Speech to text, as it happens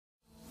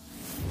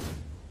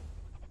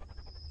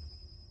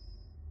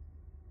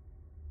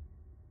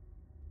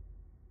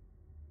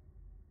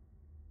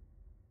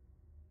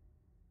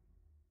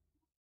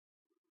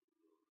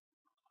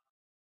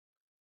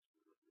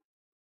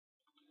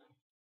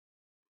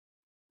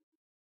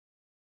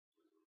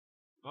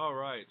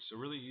Alright,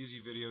 so really easy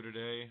video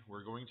today.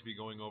 We're going to be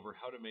going over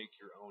how to make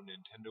your own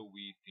Nintendo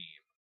Wii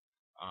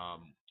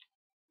theme.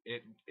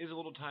 It is a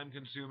little time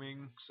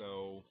consuming,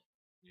 so,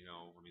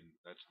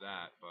 that's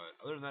that. But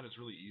other than that, it's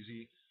really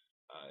easy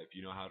if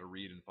you know how to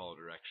read and follow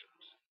directions.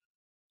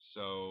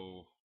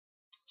 So,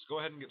 let's go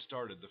ahead and get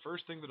started. The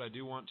first thing that I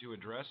do want to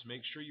address,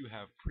 make sure you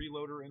have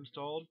PriiLoader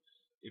installed.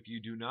 If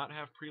you do not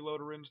have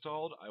PriiLoader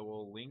installed, I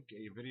will link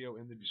a video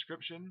in the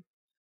description,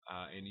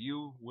 and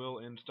you will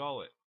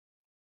install it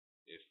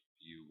if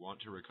you want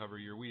to recover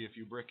your Wii if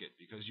you brick it,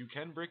 because you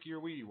can brick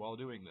your Wii while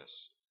doing this.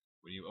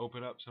 When you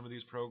open up some of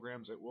these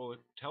programs, it will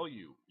tell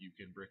you you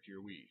can brick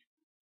your Wii.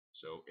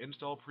 So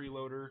install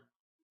PriiLoader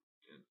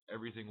and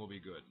everything will be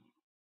good.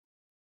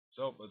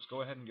 So let's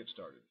go ahead and get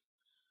started.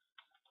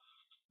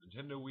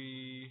 Nintendo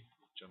Wii,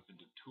 jump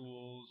into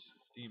Tools,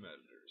 Theme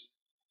Editors.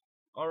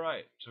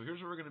 Alright, so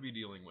here's what we're going to be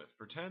dealing with.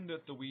 Pretend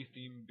that the Wii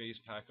theme base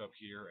pack up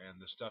here and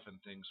the Stuff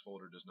and Things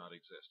folder does not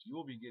exist. You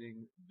will be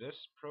getting this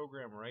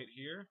program right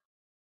here.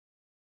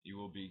 You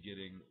will be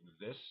getting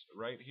this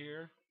right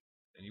here,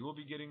 and you will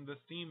be getting the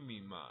theme me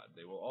mod.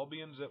 They will all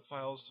be in zip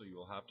files, so you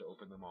will have to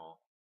open them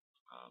all.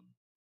 Um,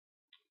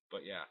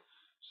 but yeah,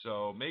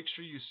 so make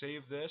sure you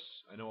save this.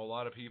 I know a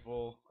lot of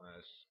people,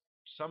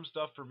 some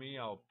stuff for me,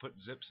 I'll put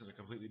zips in a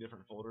completely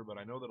different folder, but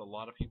I know that a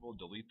lot of people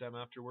delete them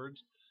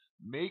afterwards.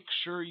 Make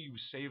sure you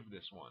save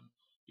this one,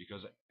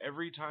 because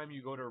every time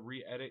you go to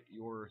re-edit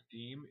your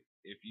theme,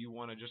 if you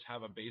want to just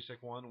have a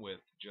basic one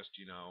with just,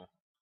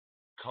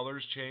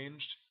 colors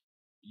changed,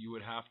 you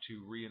would have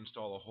to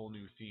reinstall a whole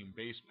new theme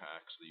base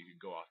pack so that you could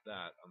go off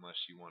that unless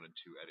you wanted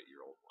to edit your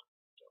old one.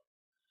 So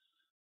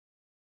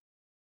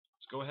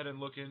let's go ahead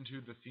and look into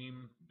the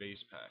theme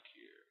base pack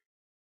here.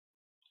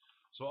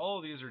 So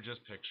all of these are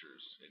just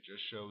pictures. It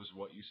just shows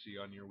what you see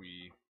on your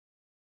Wii.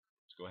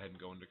 Let's go ahead and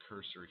go into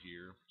cursor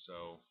here.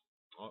 So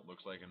it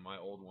looks like in my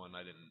old one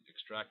I didn't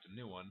extract a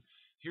new one.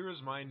 Here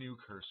is my new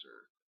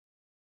cursor.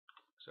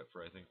 Except for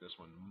I think this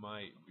one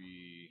might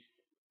be...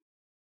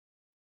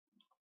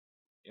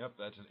 Yep,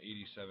 that's an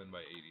 87 by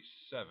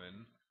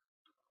 87.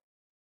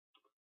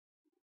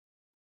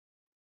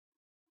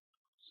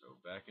 So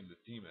back into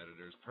theme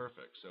editors,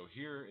 perfect. So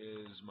here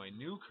is my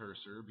new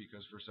cursor,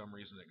 because for some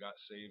reason it got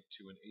saved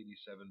to an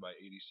 87 by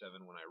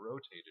 87 when I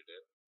rotated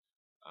it.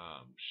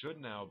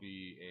 Should now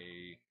be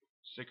a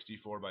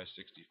 64 by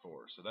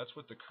 64. So that's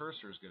what the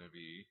cursor is going to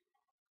be.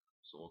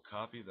 So we'll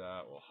copy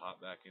that, we'll hop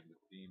back into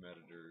theme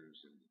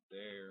editors, into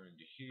there,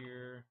 into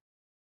here,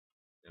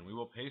 and we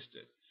will paste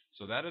it.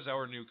 So that is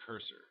our new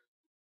cursor.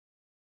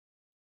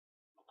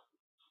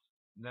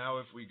 Now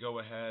if we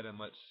go ahead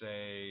and let's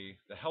say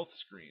the health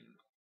screen,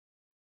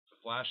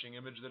 flashing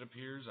image that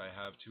appears. I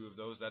have two of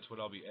those. That's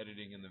what I'll be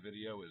editing in the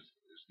video is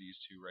these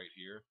two right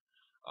here.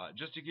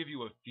 Just to give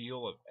you a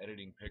feel of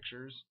editing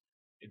pictures,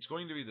 it's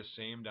going to be the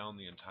same down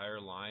the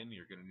entire line.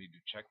 You're going to need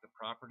to check the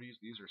properties.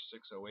 These are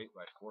 608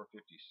 by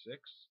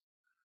 456.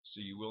 So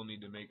you will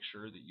need to make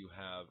sure that you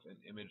have an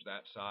image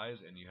that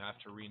size, and you have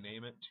to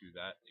rename it to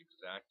that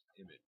exact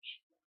image.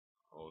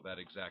 Oh,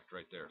 that exact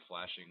right there,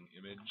 flashing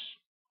image.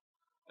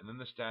 And then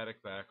the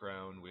static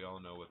background, we all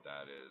know what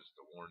that is,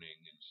 the warning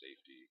and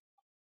safety.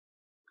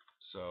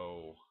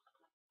 So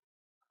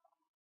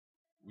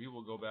we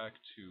will go back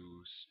to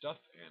Stuff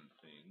and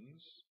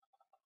Things,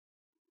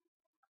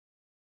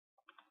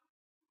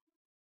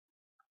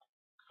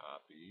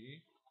 copy,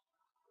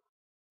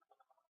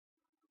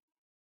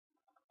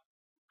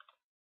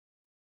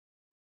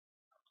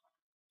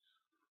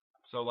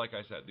 so like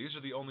I said, these are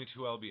the only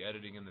two I'll be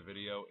editing in the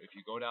video. If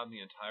you go down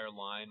the entire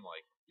line,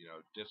 like,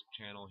 disc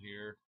channel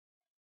here,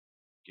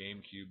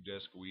 GameCube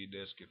disc, Wii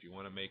disc, if you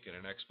want to make it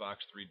an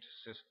Xbox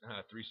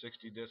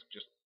 360 disc,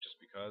 just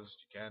because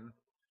you can,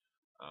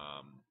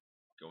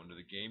 go into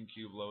the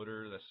GameCube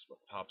loader. That's what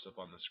pops up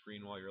on the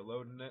screen while you're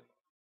loading it.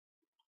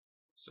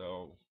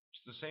 So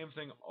it's the same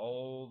thing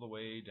all the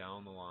way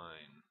down the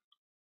line.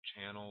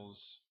 Channels,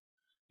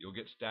 you'll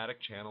get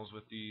static channels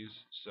with these,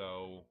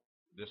 so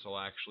this will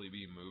actually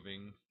be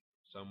moving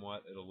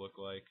somewhat, it'll look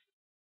like.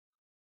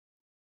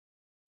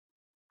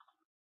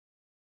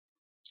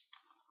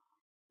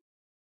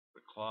 The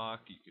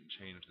clock, you can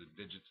change the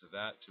digits of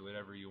that to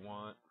whatever you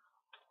want.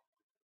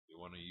 If you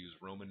want to use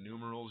Roman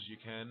numerals, you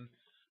can.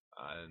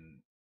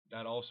 And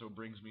that also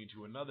brings me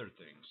to another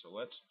thing. So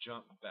let's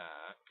jump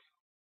back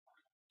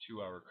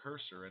to our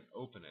cursor and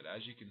open it.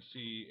 As you can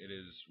see, it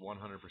is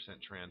 100%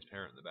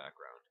 transparent in the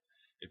background.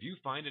 If you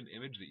find an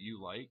image that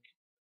you like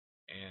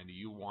and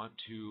you want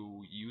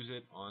to use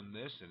it on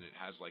this and it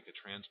has like a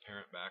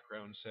transparent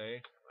background, say,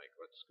 like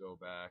let's go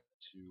back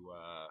to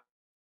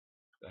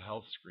the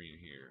health screen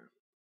here.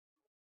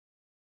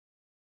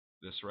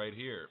 This right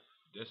here.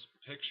 This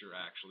picture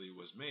actually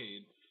was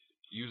made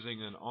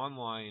using an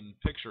online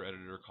picture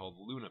editor called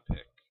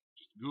LunaPic.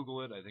 Just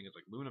Google it. I think it's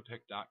like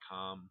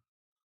lunapic.com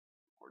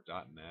or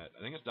 .net.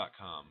 I think it's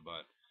 .com,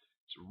 but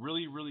it's a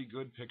really, really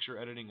good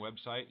picture editing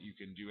website. You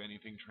can do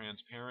anything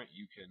transparent.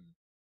 You can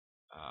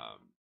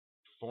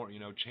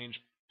change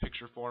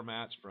picture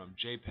formats from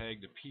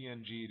JPEG to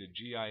PNG to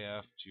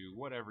GIF to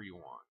whatever you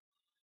want.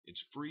 It's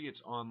free.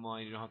 It's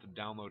online. You don't have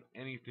to download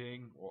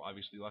anything. Well,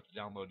 obviously you'll have to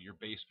download your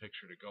base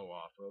picture to go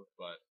off of,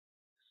 but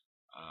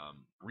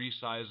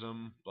resize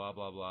them, blah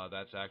blah blah.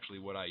 That's actually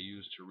what I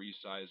use to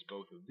resize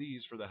both of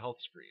these for the health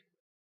screen.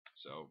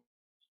 So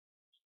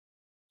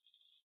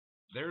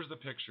there's the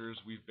pictures.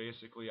 We've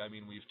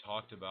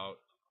talked about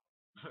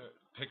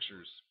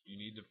pictures. You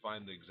need to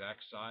find the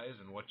exact size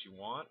and what you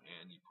want,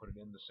 and you put it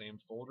in the same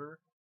folder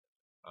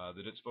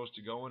that it's supposed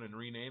to go in, and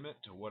rename it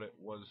to what it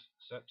was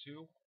set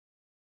to.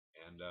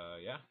 And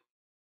yeah,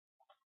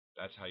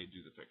 that's how you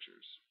do the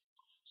pictures.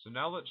 So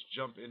now let's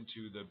jump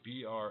into the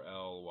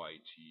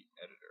PriiLoader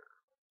editor.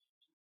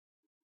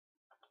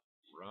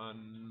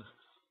 Run.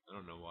 I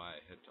don't know why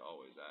I hit to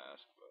always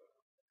ask, but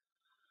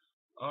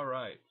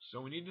alright,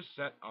 so we need to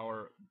set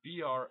our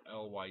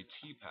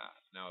PriiLoader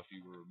path. Now if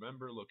you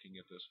remember looking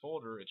at this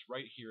folder, it's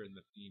right here in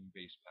the theme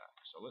base path.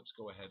 So let's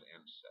go ahead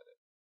and set it.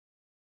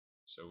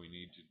 So we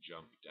need to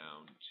jump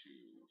down to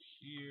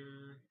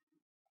here,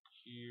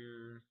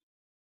 here,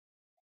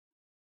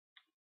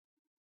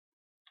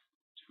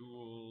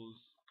 tools,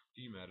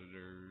 theme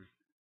editor.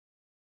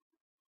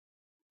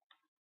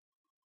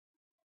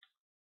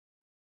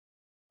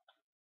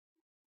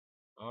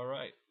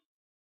 Alright.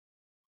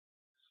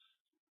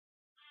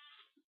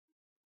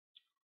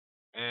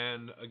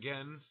 And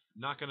again,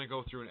 not going to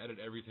go through and edit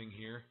everything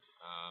here.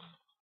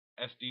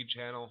 SD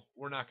channel,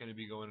 we're not going to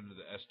be going into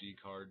the SD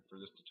card for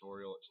this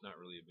tutorial. It's not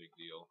really a big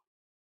deal.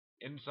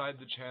 Inside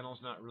the channel is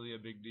not really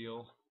a big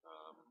deal.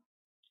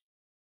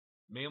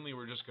 Mainly,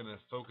 we're just going to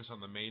focus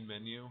on the main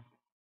menu.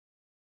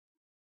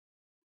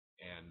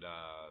 And,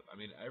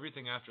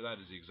 everything after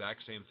that is the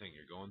exact same thing.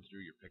 You're going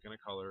through, you're picking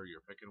a color,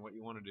 you're picking what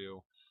you want to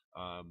do.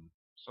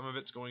 Some of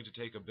it's going to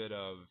take a bit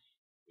of,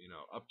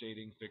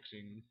 updating,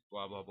 fixing,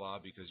 blah, blah, blah,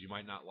 because you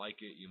might not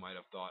like it. You might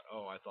have thought,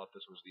 oh, I thought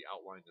this was the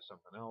outline to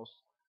something else.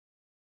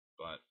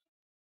 But,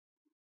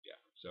 yeah.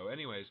 So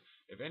anyways,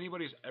 if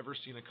anybody's ever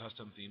seen a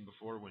custom theme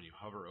before, when you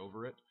hover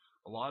over it,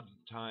 a lot of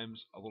times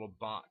a little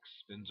box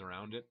spins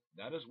around it.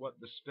 That is what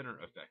the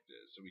spinner effect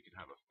is. So we can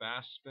have a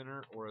fast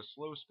spinner or a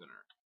slow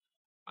spinner.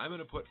 I'm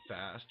going to put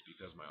fast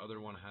because my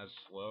other one has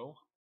slow.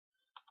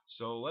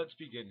 So let's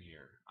begin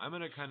here. I'm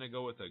going to kind of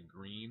go with a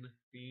green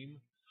theme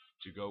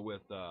to go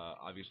with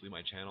obviously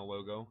my channel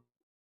logo,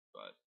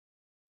 but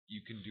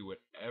you can do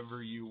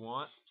whatever you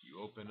want.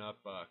 You open up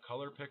a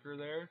color picker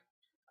there,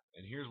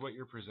 and here's what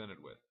you're presented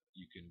with.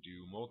 You can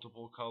do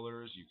multiple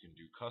colors, you can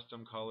do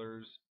custom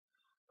colors.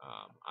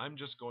 I'm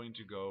just going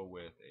to go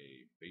with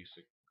a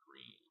basic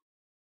green.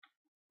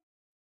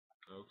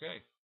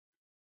 Okay.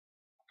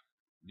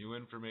 New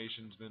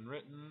information's been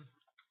written.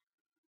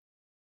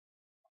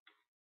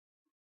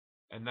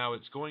 And now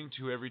it's going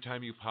to, every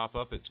time you pop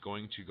up, it's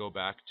going to go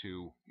back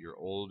to your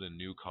old and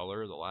new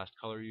color, the last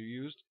color you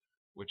used,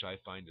 which I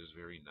find is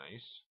very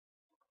nice.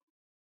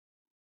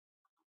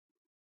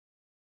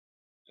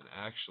 And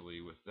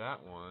actually, with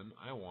that one,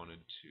 I wanted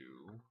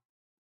to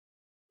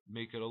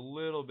make it a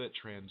little bit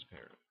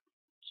transparent.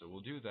 So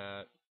we'll do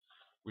that,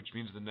 which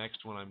means the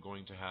next one I'm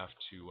going to have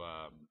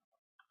to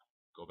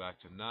go back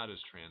to not as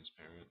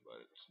transparent, but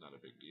it's not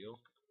a big deal.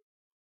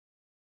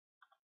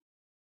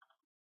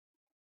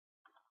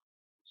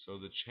 So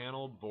the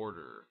channel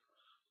border.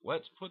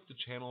 Let's put the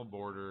channel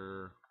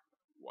border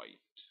white.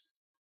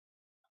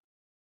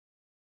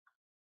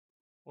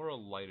 Or a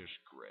lightish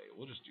gray.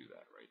 We'll just do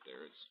that right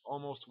there. It's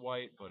almost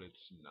white, but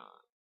it's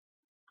not.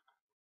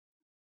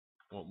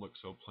 Won't look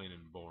so plain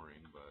and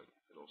boring, but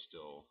it'll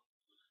still...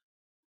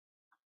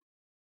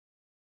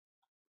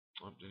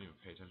 Oh, didn't even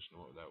pay attention to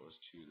what that was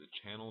too. The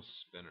channel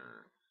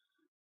spinner.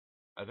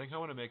 I think I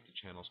want to make the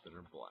channel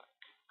spinner black.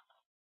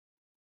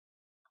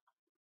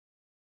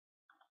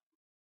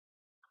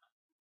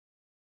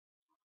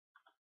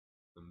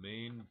 The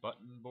main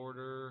button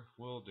border,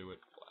 we'll do it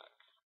black.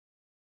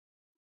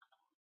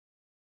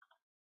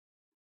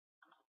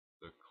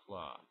 The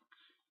clock.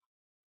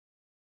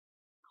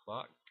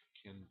 Clock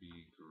can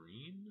be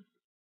green.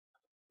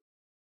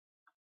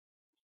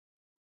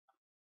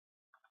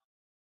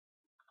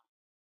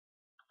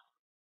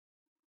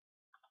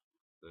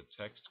 The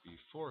text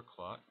before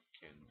clock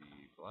can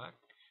be black.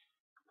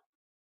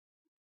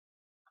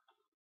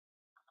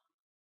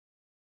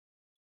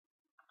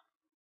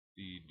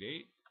 The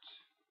date,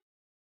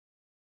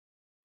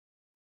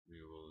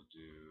 we will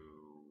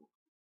do,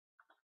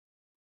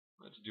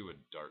 let's do a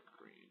dark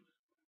green.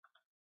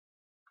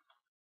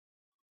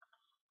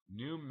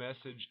 New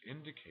message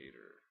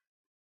indicator,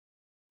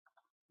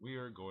 we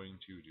are going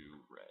to do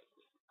red.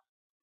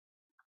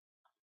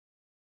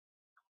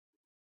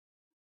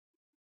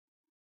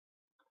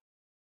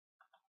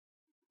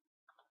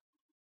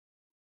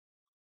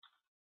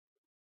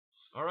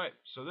 Alright,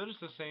 so that is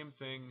the same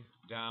thing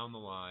down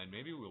the line.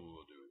 Maybe we'll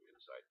do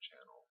inside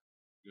channel.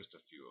 Just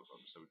a few of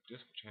them. So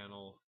disk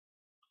channel,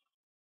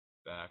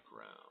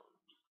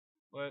 background.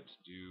 Let's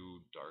do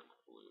dark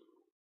blue.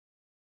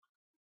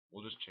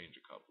 We'll just change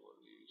a couple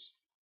of these.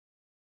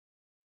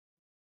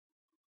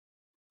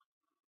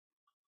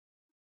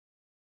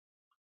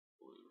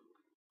 Blue.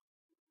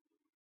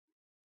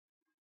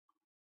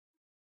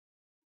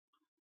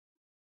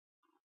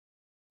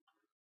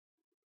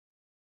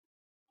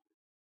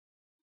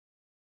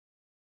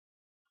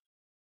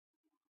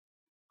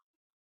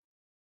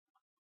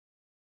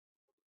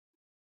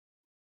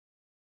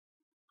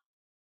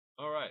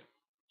 Alright,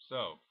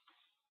 so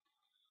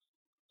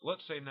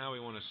let's say now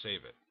we want to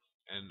save it.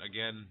 And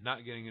again,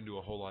 not getting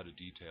into a whole lot of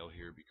detail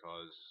here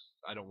because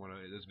I don't want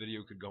to. This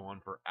video could go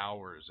on for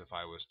hours if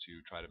I was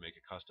to try to make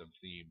a custom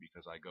theme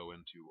because I go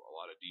into a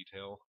lot of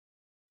detail,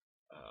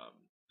 um,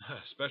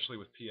 especially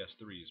with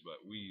PS3s.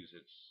 But Wii's,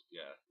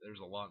 yeah,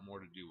 there's a lot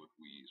more to do with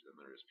Wii's than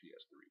there is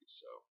PS3s.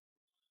 So,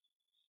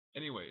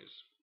 anyways,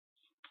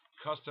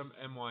 custom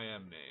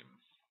MYM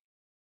name.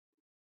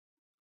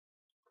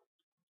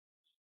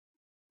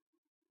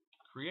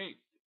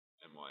 Create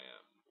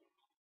MYM.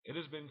 It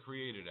has been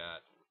created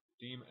at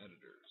Theme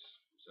Editors.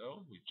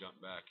 So we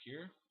jump back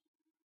here.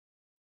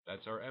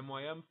 That's our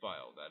MYM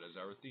file. That is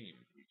our theme.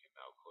 We can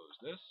now close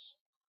this.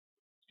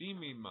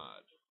 Theming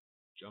mod.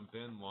 Jump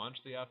in,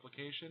 launch the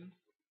application.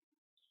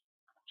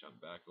 Jump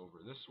back over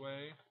this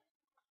way.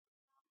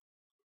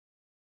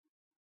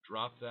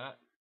 Drop that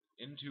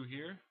into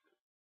here.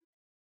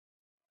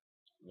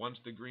 Once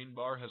the green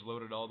bar has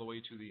loaded all the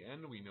way to the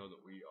end, we know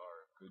that we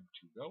are good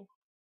to go.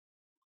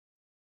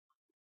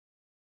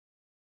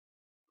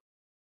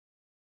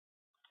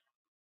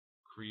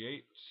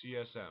 Create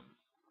CSM.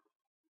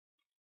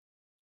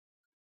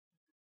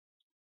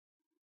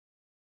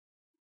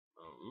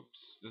 Oh, oops.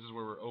 This is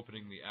where we're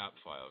opening the app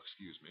file.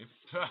 Excuse me.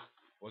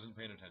 Wasn't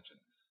paying attention.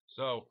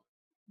 So,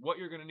 what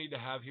you're going to need to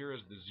have here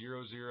is the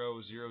 00000097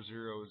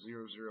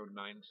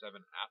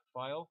 app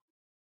file,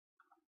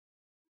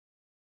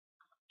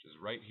 which is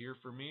right here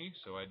for me.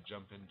 So I'd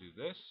jump into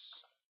this.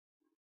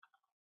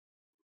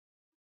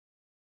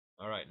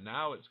 Alright,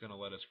 now it's going to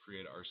let us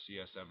create our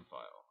CSM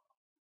file.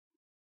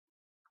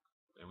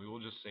 And we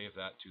will just save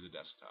that to the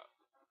desktop.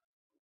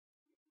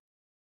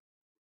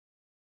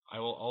 I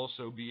will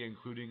also be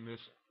including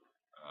this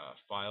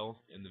file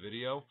in the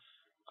video.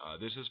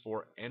 This is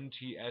for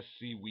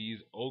NTSC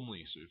Wii's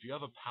only. So if you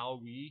have a PAL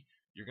Wii,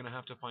 you're going to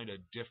have to find a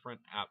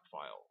different app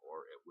file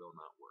or it will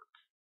not work.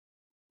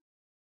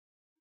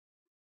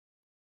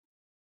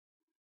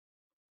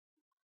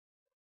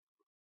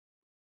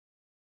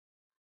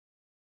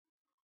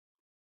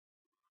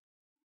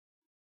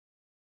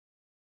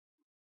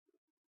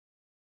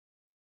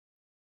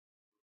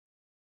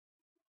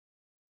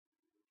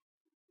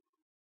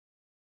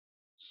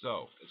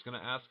 So it's going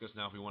to ask us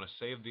now if we want to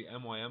save the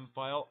MYM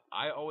file.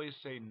 I always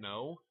say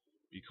no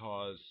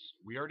because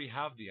we already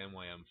have the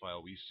MYM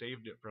file. We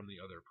saved it from the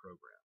other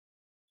program.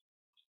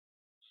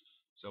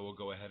 So we'll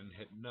go ahead and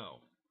hit no.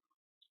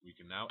 We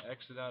can now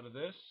exit out of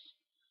this.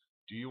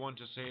 Do you want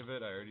to save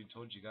it? I already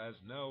told you guys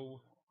no.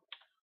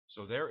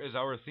 So there is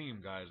our theme,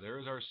 guys. There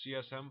is our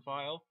CSM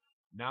file.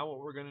 Now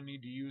what we're going to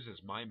need to use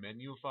is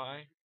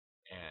MyMenuify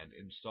and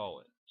install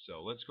it.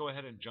 So let's go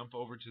ahead and jump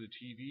over to the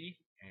TV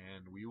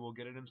and we will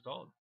get it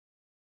installed.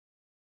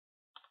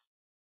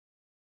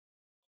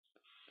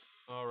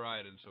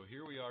 Alright, and so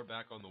here we are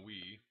back on the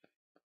Wii.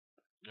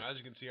 Now, as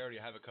you can see, I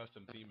already have a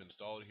custom theme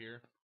installed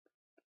here.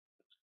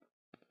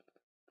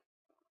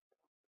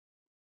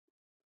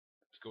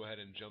 Let's go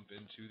ahead and jump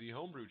into the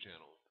Homebrew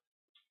Channel.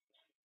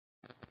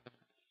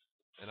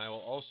 And I will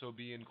also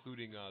be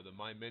including the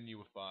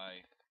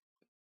MyMenuify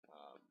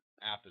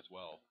app as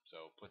well.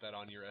 So put that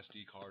on your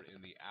SD card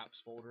in the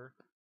apps folder,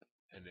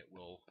 and it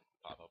will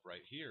pop up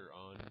right here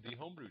on the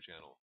Homebrew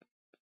Channel.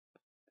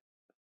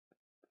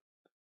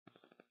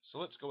 So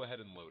let's go ahead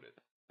and load it.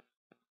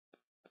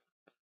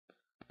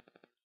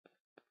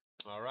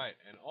 Alright,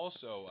 and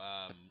also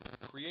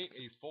create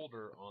a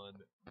folder on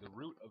the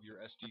root of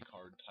your SD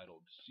card titled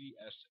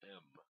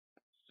CSM.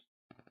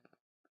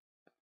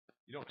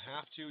 You don't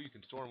have to, you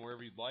can store them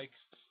wherever you'd like.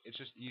 It's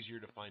just easier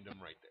to find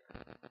them right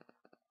there.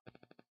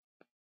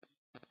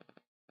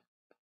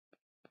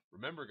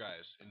 Remember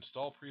guys,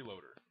 install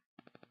PriiLoader.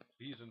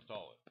 Please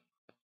install it.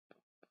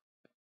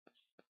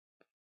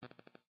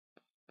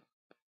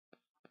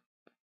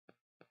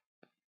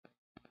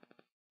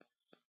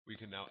 We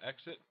can now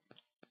exit.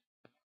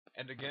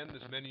 And again,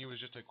 this menu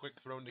is just a quick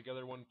thrown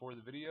together one for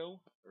the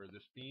video, or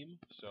this theme,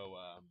 so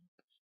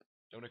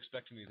don't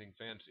expect anything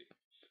fancy.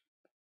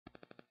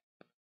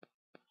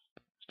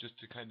 It's just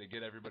to kind of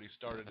get everybody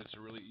started. It's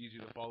a really easy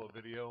to follow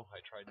video.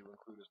 I tried to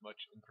include as much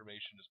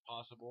information as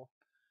possible.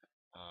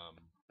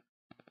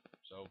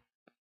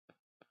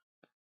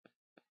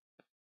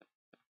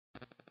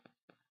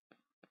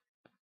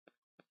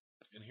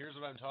 And here's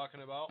what I'm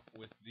talking about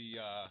with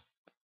the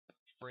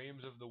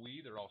frames of the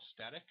Wii. They're all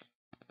static.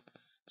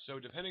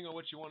 So depending on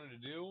what you wanted to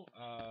do,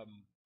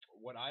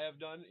 what I have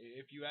done,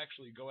 if you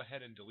actually go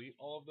ahead and delete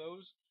all of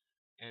those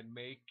and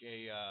make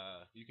a,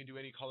 you can do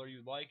any color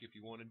you'd like. If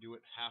you want to do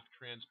it half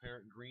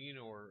transparent green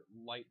or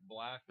light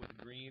black with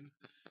green,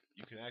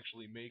 you can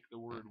actually make the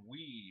word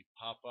Wii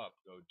pop up.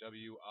 Go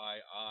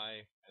W-I-I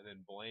and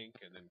then blank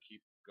and then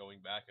keep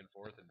going back and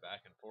forth and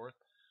back and forth.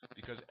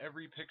 Because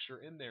every picture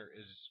in there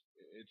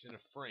it's in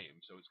a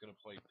frame. So it's going to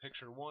play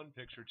picture 1,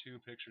 picture 2,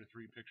 picture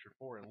 3, picture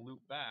 4 and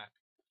loop back.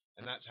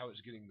 And that's how it's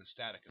getting the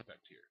static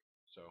effect here.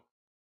 So,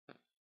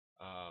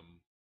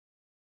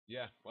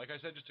 yeah, like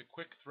I said, just a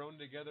quick thrown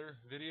together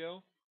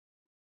video.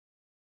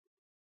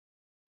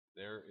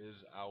 There is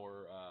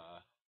our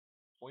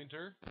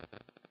pointer.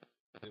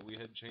 that we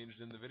had changed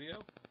in the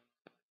video.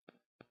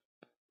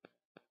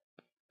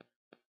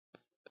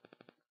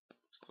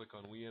 Let's click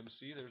on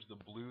WeMC. There's the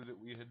blue that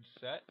we had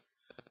set,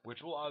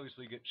 which will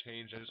obviously get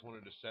changed. I just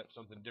wanted to set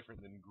something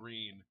different than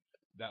green.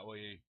 That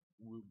way,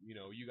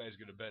 you guys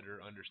get a better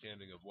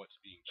understanding of what's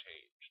being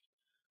changed.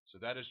 So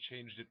that has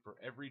changed it for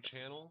every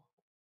channel.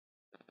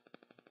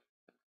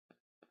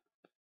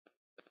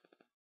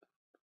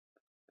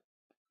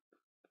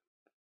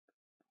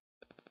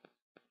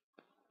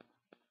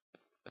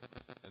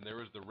 And there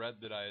was the red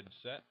that I had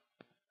set.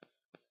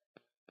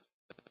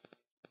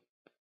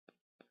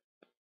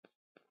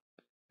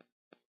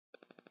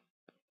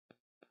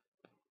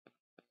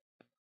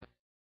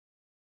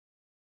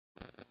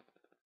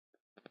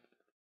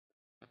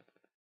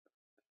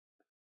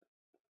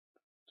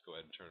 Let's go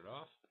ahead and turn it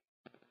off.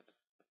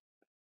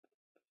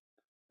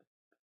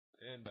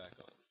 And back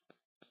on.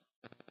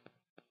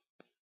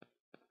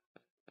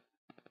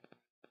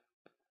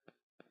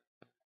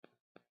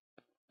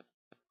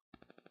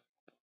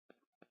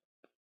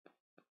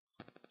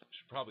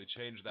 Should probably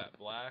change that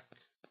black.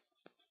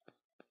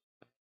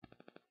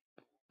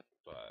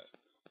 But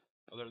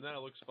other than that,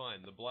 it looks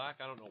fine. The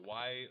black, I don't know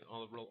why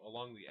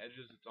along the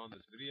edges it's on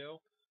this video.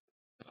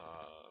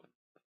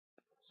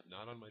 It's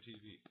not on my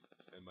TV,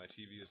 and my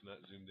TV is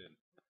not zoomed in,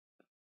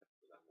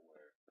 that I'm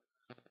aware.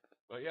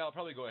 But yeah, I'll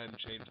probably go ahead and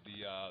change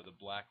the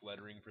black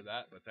lettering for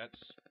that. But that's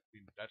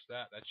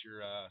that. That's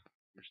your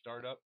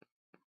startup.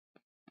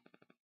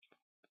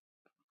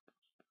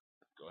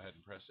 Go ahead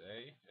and press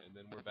A, and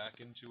then we're back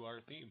into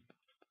our theme.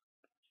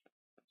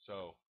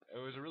 So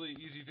it was a really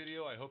easy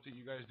video. I hope that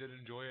you guys did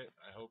enjoy it.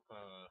 I hope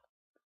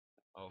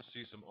I'll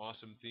see some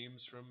awesome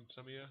themes from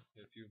some of you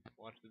if you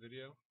watched the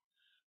video.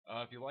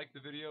 If you liked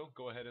the video,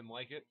 go ahead and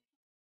like it.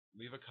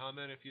 Leave a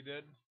comment if you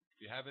did. If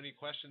you have any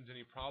questions,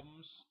 any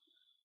problems,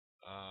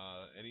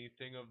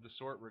 anything of the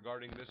sort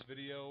regarding this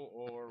video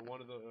or one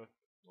of the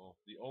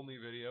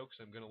only video, because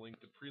I'm going to link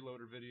the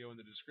PriiLoader video in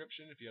the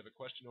description. If you have a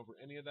question over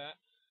any of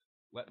that,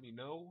 let me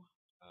know.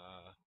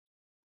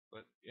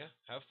 But yeah,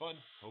 have fun.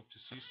 Hope to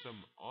see some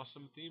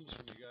awesome themes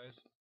from you guys.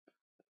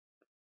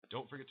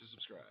 Don't forget to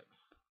subscribe.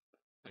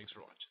 Thanks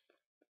for watching.